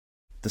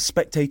The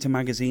Spectator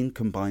magazine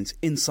combines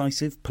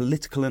incisive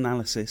political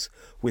analysis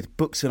with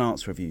books and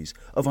arts reviews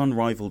of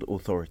unrivalled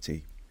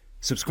authority.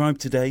 Subscribe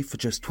today for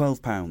just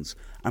 £12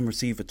 and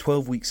receive a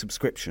 12-week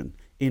subscription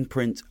in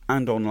print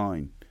and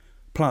online,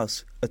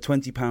 plus a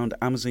 £20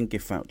 Amazon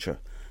gift voucher,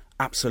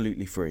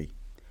 absolutely free.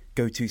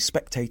 Go to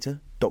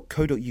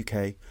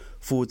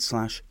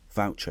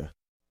spectator.co.uk/voucher.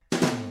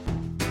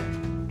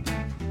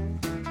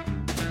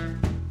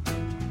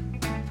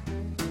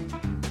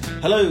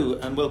 Hello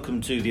and welcome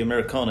to the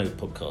Americano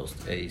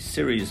podcast, a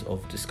series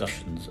of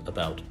discussions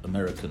about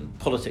American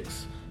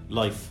politics,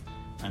 life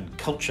and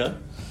culture.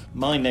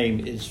 My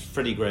name is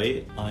Freddie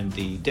Gray. I'm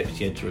the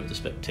deputy editor of The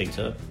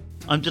Spectator.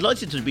 I'm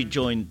delighted to be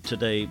joined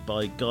today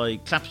by Guy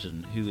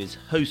Clapperton, who is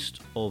host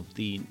of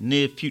the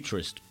Near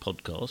Futurist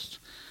podcast,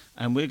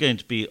 and we're going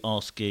to be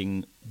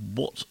asking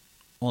what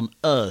on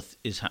earth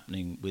is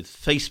happening with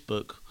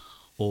Facebook,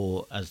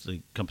 or as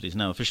the company is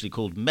now officially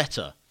called,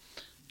 Meta.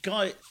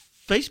 Guy,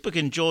 Facebook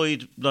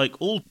enjoyed, like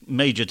all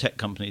major tech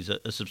companies,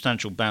 a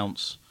substantial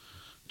bounce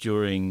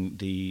during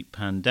the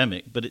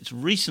pandemic, but it's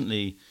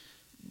recently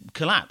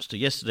collapsed.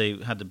 Yesterday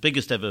had the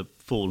biggest ever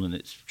fall in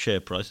its share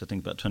price, I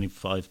think about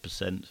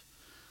 25%.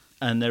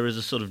 And there is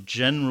a sort of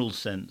general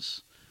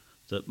sense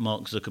that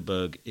Mark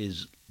Zuckerberg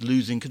is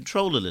losing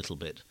control a little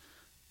bit.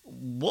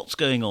 What's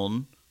going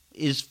on?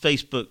 Is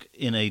Facebook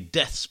in a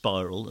death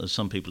spiral, as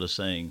some people are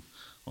saying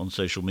on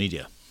social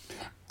media?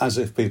 As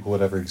if people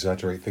would ever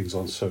exaggerate things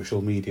on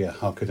social media.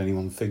 How could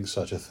anyone think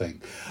such a thing?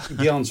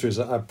 The answer is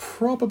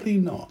probably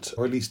not,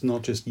 or at least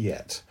not just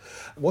yet.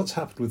 What's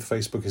happened with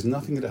Facebook is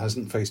nothing that it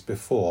hasn't faced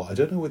before. I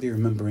don't know whether you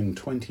remember in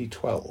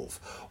 2012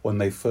 when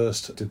they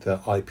first did their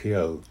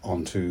IPO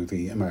onto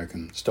the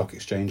American Stock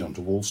Exchange,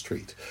 onto Wall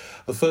Street.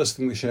 The first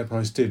thing the share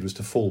price did was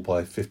to fall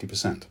by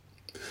 50%.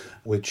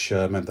 Which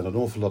meant that an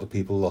awful lot of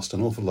people lost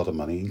an awful lot of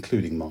money,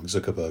 including Mark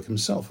Zuckerberg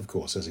himself, of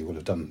course, as he would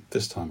have done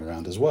this time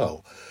around as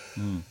well.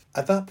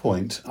 At that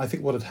point, I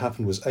think what had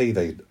happened was A,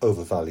 they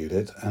overvalued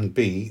it, and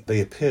B, they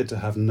appeared to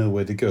have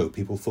nowhere to go.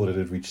 People thought it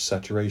had reached a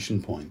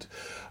saturation point.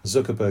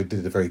 Zuckerberg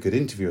did a very good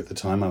interview at the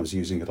time. I was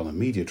using it on a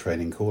media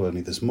training call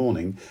only this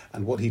morning,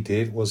 and what he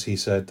did was he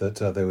said that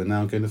they were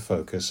now going to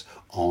focus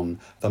on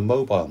the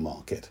mobile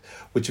market,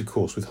 which of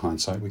course with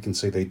hindsight we can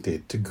say they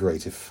did to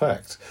great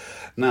effect.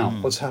 Now,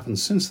 what's happened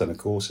since then, of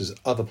course, is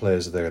other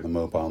players are there in the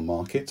mobile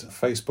market.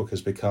 Facebook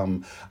has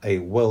become a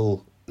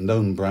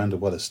well-known brand, a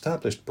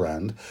well-established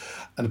brand,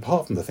 and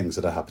apart from the things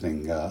that are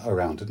happening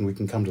around it, and we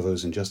can come to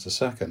those in just a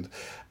second,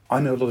 I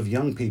know a lot of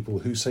young people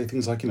who say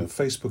things like,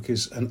 Facebook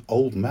is an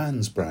old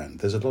man's brand.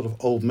 There's a lot of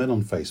old men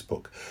on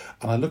Facebook.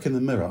 And I look in the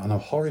mirror and I'm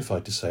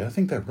horrified to say, I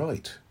think they're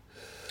right.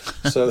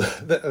 So,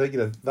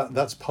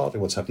 that's partly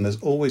what's happened.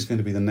 There's always going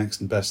to be the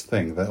next best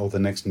thing or the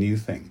next new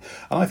thing.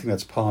 And I think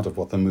that's part of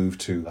what the move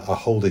to a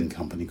holding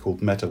company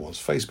called Meta was.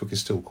 Facebook is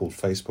still called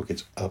Facebook.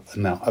 It's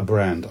now a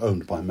brand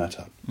owned by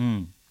Meta.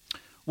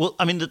 Well,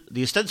 I mean,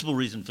 the ostensible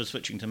reason for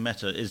switching to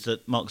Meta is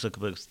that Mark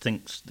Zuckerberg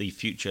thinks the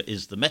future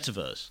is the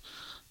metaverse,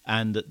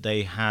 and that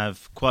they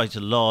have quite a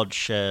large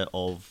share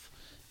of,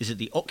 is it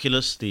the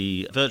Oculus,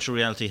 the virtual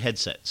reality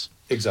headsets?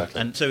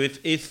 Exactly. And so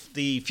if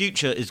the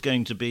future is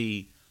going to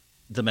be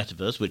the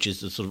metaverse, which is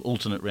the sort of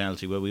alternate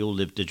reality where we all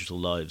live digital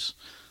lives,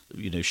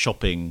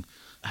 shopping,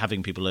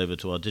 having people over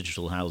to our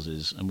digital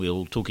houses, and we're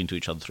all talking to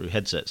each other through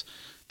headsets,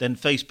 then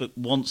Facebook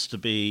wants to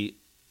be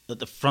at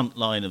the front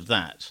line of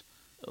that.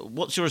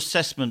 What's your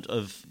assessment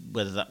of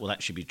whether that will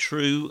actually be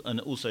true, and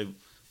also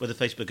whether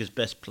Facebook is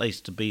best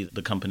placed to be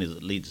the company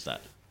that leads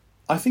that?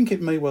 I think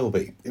it may well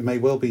be. It may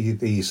well be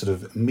the sort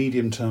of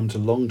medium-term to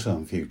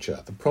long-term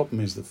future. The problem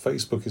is that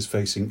Facebook is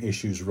facing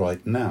issues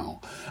right now,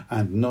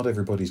 and not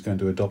everybody's going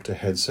to adopt a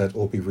headset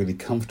or be really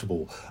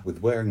comfortable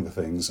with wearing the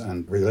things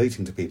and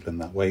relating to people in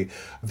that way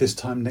this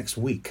time next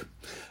week.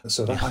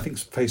 So I think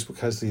Facebook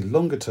has the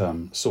longer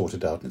term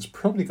sorted out, and it's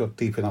probably got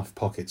deep enough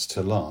pockets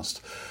to last.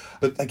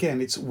 But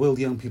again, will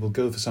young people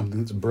go for something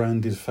that's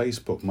branded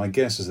Facebook? My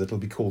guess is that it'll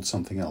be called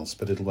something else,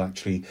 but it'll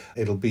be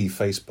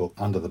Facebook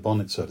under the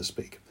bonnet, so to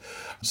speak.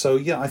 So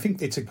yeah, I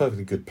think it's a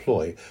perfectly good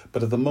ploy,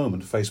 but at the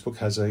moment Facebook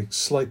has a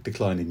slight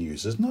decline in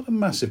users, not a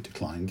massive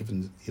decline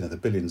given the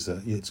billions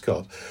that it's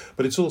got,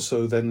 but it's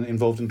also then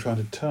involved in trying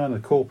to turn a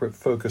corporate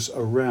focus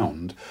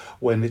around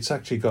when it's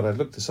actually got, I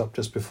looked this up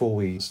just before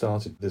we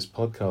started this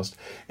podcast,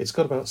 it's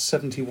got about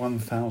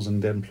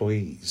 71,000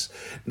 employees.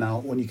 Now,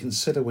 when you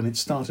consider when it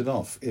started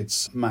off, its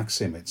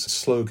maxim, its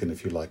slogan,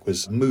 if you like,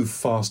 was move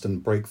fast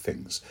and break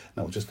things.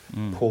 Now, we'll just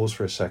pause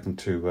for a second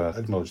to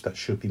acknowledge that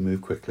should be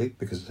move quickly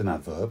because it's an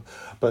adverb.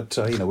 But,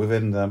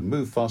 within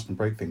move fast and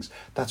break things,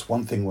 that's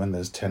one thing when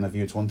there's 10 of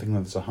you, it's one thing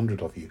when there's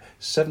 100 of you.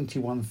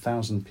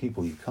 71,000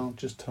 people, you can't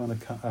just turn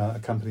a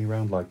company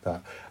around like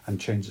that and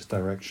change its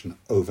direction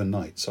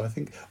overnight. So I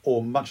think,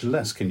 or much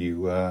less can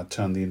you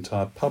turn the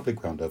entire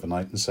public round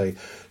overnight and say,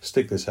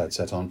 stick this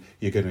headset on,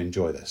 you're going to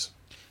enjoy this.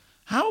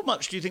 How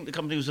much do you think the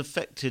company was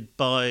affected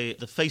by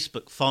the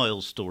Facebook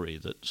files story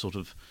that sort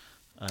of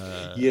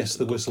Yes,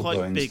 the got quite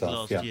whistleblowing big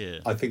stuff. last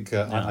year. I think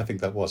I think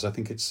that was. I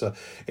think it's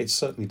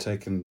certainly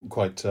taken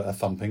quite a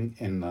thumping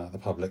in the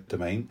public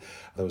domain.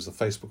 There was the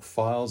Facebook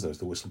files. There was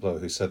the whistleblower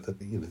who said that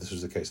this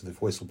was the case of the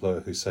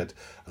whistleblower who said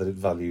that it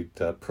valued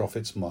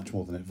profits much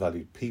more than it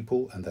valued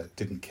people, and that it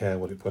didn't care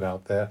what it put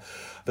out there.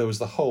 There was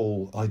the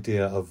whole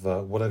idea of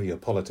whatever your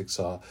politics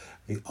are,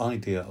 the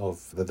idea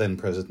of the then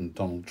President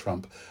Donald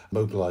Trump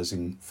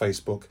mobilizing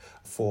Facebook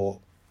for.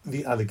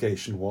 The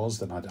allegation was,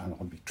 that I don't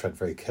want to tread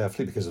very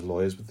carefully because of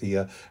lawyers, but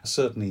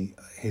certainly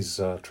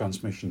his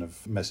transmission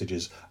of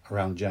messages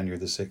around January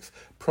the 6th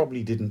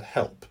probably didn't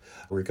help,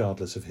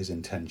 regardless of his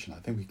intention. I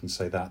think we can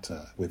say that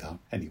without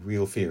any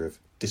real fear of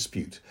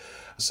dispute.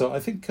 So I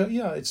think,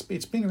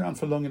 it's been around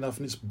for long enough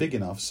and it's big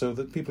enough so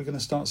that people are going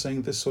to start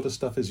saying this sort of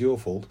stuff is your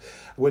fault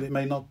when it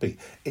may not be.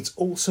 It's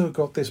also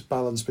got this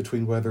balance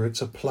between whether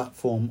it's a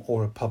platform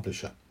or a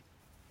publisher.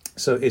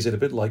 So is it a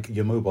bit like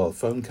your mobile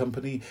phone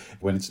company?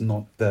 When it's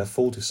not their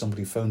fault if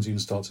somebody phones you and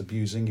starts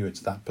abusing you, it's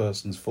that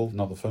person's fault,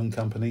 not the phone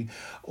company?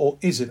 Or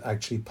is it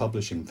actually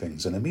publishing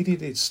things? And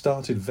immediately it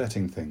started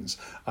vetting things.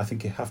 I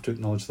think you have to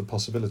acknowledge the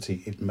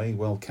possibility it may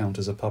well count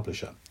as a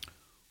publisher.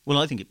 Well,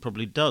 I think it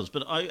probably does.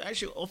 But I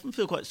actually often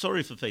feel quite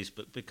sorry for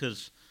Facebook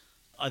because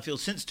I feel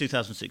since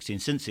 2016,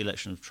 since the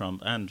election of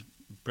Trump and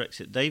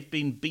Brexit, they've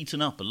been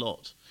beaten up a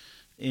lot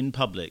in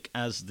public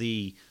as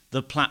the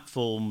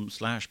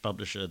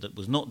platform/publisher that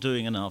was not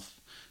doing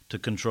enough to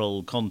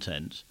control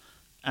content.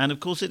 And of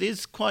course it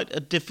is quite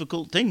a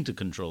difficult thing to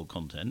control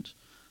content.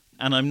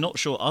 And I'm not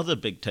sure other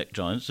big tech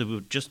giants who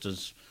were just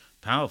as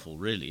powerful,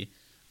 really,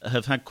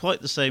 have had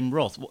quite the same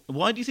wrath.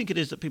 Why do you think it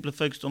is that people are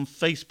focused on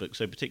Facebook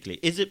so particularly?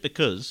 Is it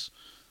because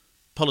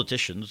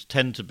politicians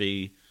tend to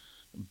be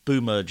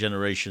boomer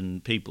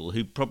generation people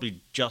who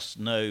probably just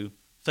know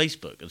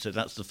Facebook, and so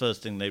that's the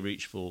first thing they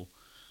reach for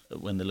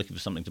when they're looking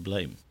for something to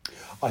blame?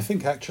 I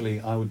think actually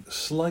I would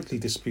slightly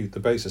dispute the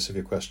basis of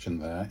your question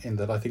there, in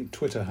that I think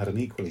Twitter had an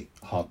equally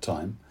hard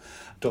time.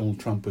 Donald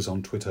Trump was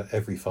on Twitter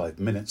every 5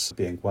 minutes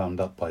being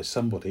wound up by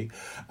somebody,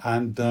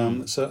 and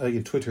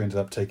Twitter ended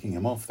up taking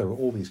him off. There were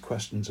all these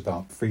questions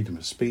about freedom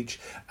of speech,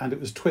 and it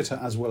was Twitter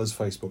as well as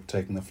Facebook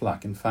taking the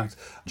flak. In fact,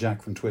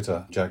 Jack from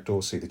Twitter, Jack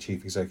Dorsey, the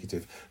chief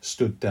executive,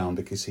 stood down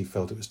because he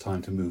felt it was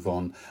time to move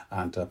on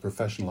and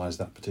professionalise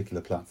that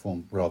particular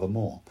platform rather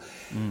more.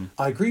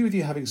 I agree with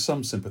you having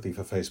some sympathy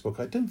for Facebook.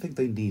 I don't think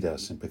they need our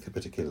sympathy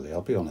particularly,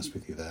 I'll be honest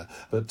with you there.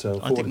 But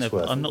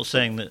I'm not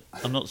saying that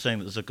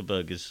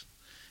Zuckerberg is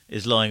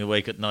lying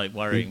awake at night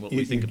worrying what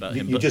we think about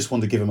him. You just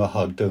want to give him a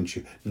hug, don't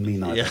you? Me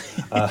neither.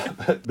 Yeah.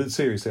 But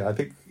seriously, I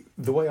think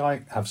the way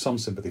I have some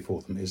sympathy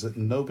for them is that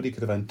nobody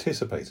could have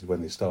anticipated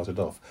when they started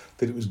off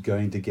that it was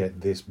going to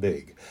get this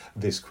big,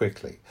 this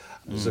quickly.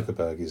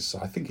 Zuckerberg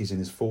I think he's in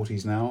his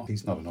 40s now.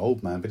 He's not an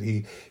old man, but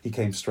he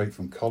came straight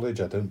from college.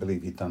 I don't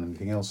believe he'd done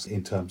anything else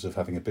in terms of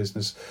having a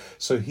business.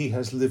 So he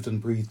has lived and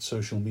breathed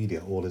social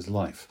media all his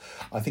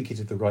life. I think he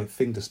did the right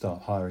thing to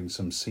start hiring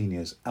some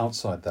seniors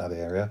outside that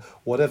area.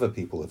 Whatever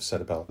people have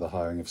said about the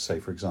hiring of, say,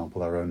 for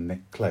example, our own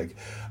Nick Clegg,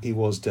 he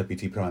was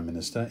Deputy Prime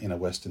Minister in a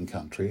Western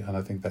country, and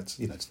I think that's,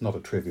 it's not a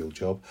trivial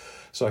job.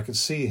 So I could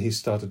see he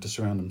started to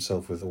surround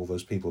himself with all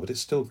those people, but it's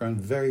still grown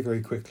very,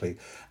 very quickly,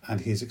 and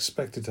he's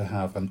expected to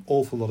have an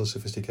awful lot of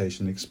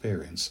sophistication and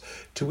experience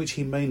to which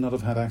he may not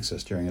have had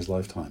access during his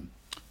lifetime.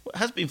 Well, it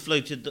has been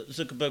floated that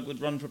Zuckerberg would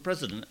run for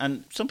president,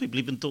 and some people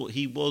even thought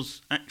he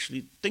was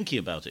actually thinking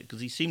about it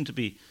because he seemed to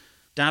be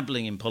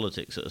dabbling in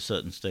politics at a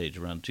certain stage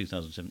around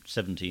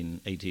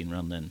 2017, 18,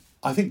 around then.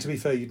 I think, to be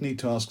fair, you'd need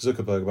to ask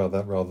Zuckerberg about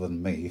that rather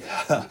than me,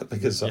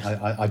 because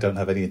I don't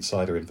have any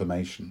insider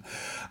information.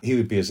 He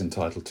would be as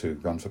entitled to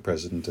run for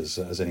president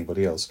as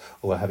anybody else,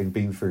 although having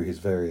been through his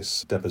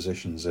various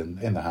depositions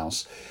in the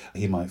House,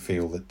 he might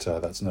feel that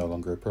that's no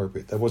longer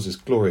appropriate. There was this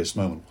glorious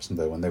moment, wasn't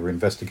there, when they were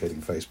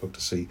investigating Facebook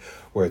to see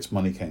where its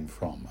money came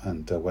from,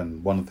 and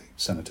when one of the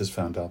senators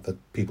found out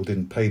that people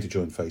didn't pay to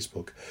join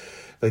Facebook,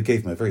 they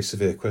gave him a very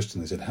severe question.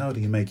 They said, "How do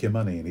you make your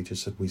money?" And he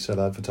just said, "We sell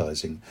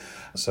advertising."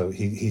 So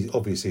he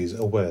obviously is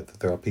aware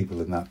that there are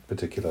people in that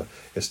particular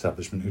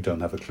establishment who don't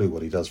have a clue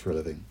what he does for a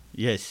living.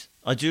 Yes.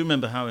 I do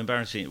remember how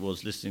embarrassing it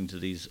was listening to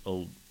these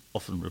old,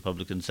 often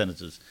Republican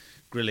senators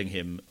grilling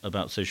him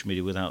about social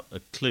media without a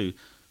clue.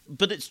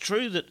 But it's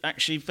true that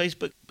actually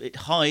Facebook, it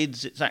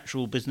hides its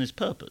actual business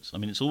purpose. I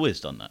mean, it's always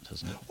done that,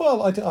 hasn't it?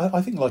 Well,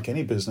 I think like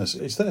any business,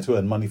 it's there to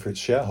earn money for its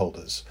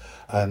shareholders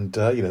and,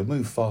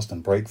 move fast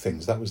and break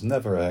things. That was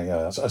never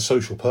a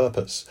social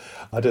purpose.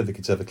 I don't think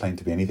it's ever claimed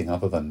to be anything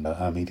other than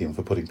a medium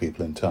for putting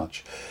people in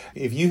touch.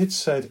 If you had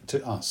said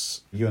to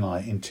us, you and I,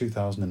 in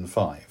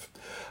 2005,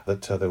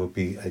 that there would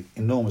be an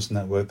enormous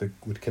network that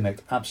would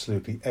connect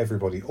absolutely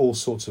everybody, all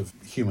sorts of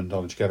human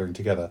knowledge gathering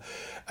together,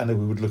 and that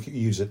we would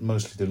use it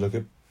mostly to look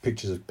at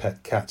pictures of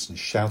pet cats and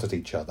shout at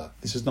each other.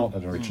 This is not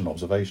an original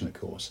observation, of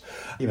course.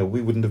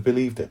 We wouldn't have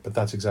believed it, but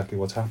that's exactly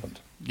what's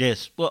happened.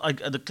 Yes. Well,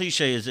 the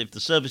cliche is if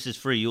the service is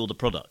free, you're the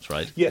product,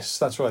 right? Yes,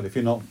 that's right. If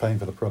you're not paying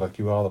for the product,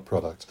 you are the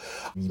product.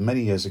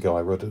 Many years ago,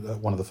 I wrote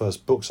one of the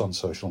first books on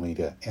social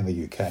media in the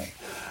UK,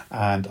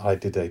 and I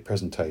did a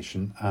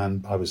presentation,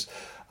 and I was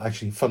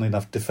Actually, funnily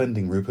enough,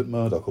 defending Rupert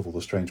Murdoch of all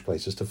the strange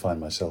places to find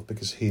myself,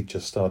 because he'd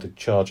just started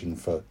charging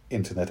for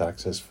internet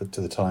access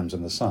to the Times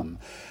and the Sun,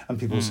 and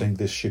people were saying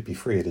this should be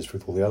free, it is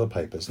with all the other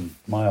papers, and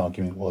my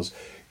argument was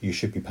you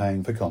should be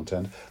paying for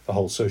content. The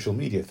whole social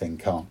media thing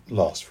can't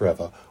last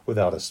forever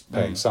without us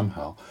paying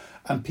somehow.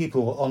 And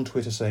people on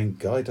Twitter saying,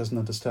 Guy doesn't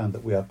understand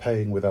that we are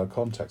paying with our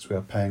contacts, we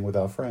are paying with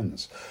our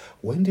friends.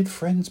 When did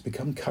friends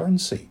become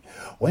currency?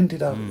 When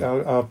did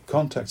our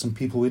contacts and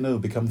people we know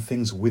become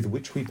things with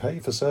which we pay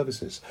for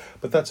services?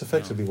 But that's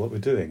effectively what we're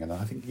doing. And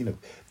I think,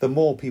 the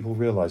more people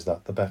realise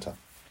that, the better.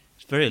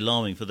 It's very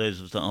alarming for those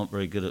of us that aren't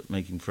very good at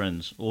making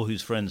friends, or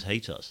whose friends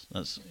hate us.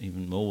 That's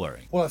even more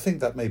worrying. Well, I think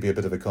that may be a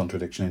bit of a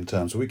contradiction in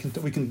terms. We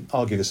can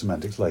argue the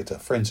semantics later.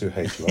 Friends who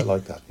hate you, I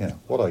like that.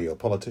 What are you, a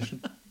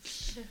politician?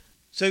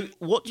 So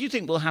what do you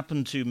think will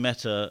happen to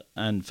Meta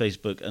and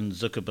Facebook and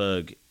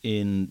Zuckerberg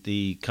in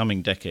the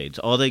coming decades?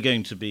 Are they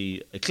going to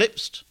be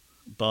eclipsed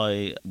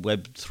by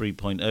Web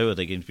 3.0? Are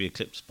they going to be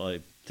eclipsed by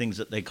things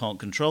that they can't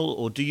control?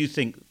 Or do you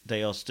think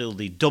they are still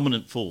the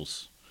dominant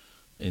force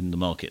in the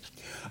market?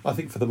 I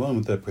think for the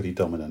moment they're pretty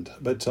dominant.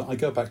 But I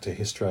go back to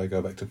history, I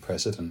go back to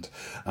precedent,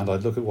 and I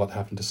look at what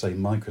happened to, say,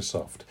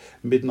 Microsoft.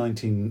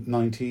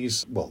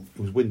 Mid-1990s, well, it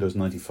was Windows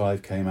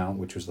 95 came out,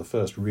 which was the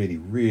first really,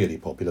 really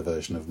popular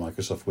version of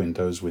Microsoft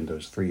Windows.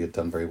 Windows 3 had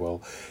done very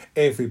well.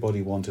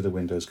 Everybody wanted a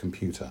Windows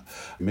computer.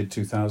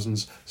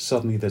 Mid-2000s,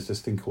 suddenly there's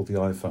this thing called the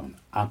iPhone.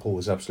 Apple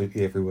was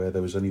absolutely everywhere.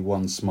 There was only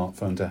one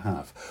smartphone to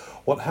have.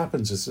 What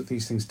happens is that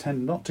these things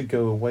tend not to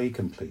go away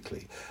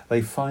completely.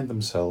 They find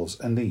themselves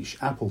a niche.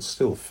 Apple's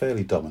still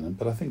fairly dominant,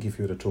 but I think if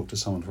you were to talk to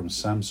someone from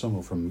Samsung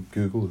or from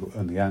Google who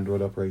own the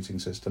Android operating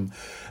system,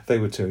 they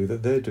would tell you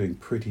that they're doing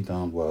pretty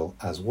darn well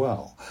as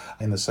well.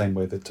 In the same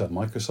way that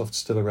Microsoft's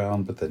still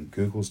around, but then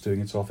Google's doing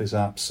its Office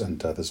apps,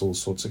 and there's all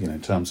sorts of,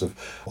 in terms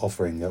of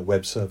offering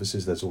web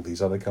services, there's all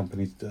these other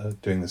companies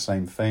doing the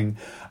same thing.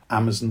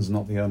 Amazon's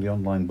not the only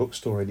online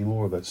bookstore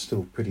anymore, but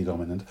still pretty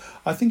dominant.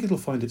 I think it'll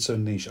find its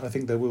own niche. I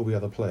think there will be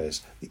other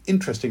players. The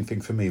interesting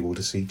thing for me will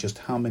to see just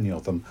how many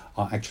of them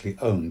are actually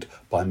owned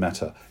by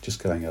Meta,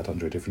 just going out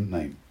under a different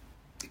name.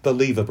 The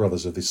Lever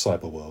brothers of this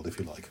cyber world, if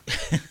you like.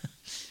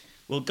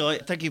 Well, Guy,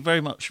 thank you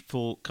very much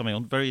for coming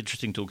on. Very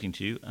interesting talking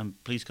to you,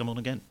 and please come on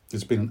again.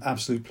 It's been an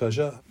absolute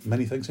pleasure.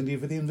 Many thanks indeed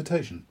for the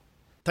invitation.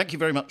 Thank you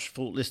very much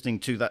for listening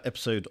to that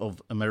episode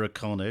of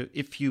Americano.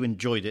 If you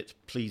enjoyed it,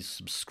 please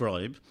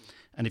subscribe.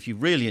 And if you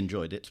really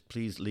enjoyed it,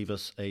 please leave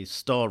us a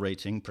star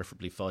rating,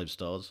 preferably 5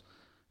 stars,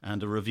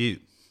 and a review.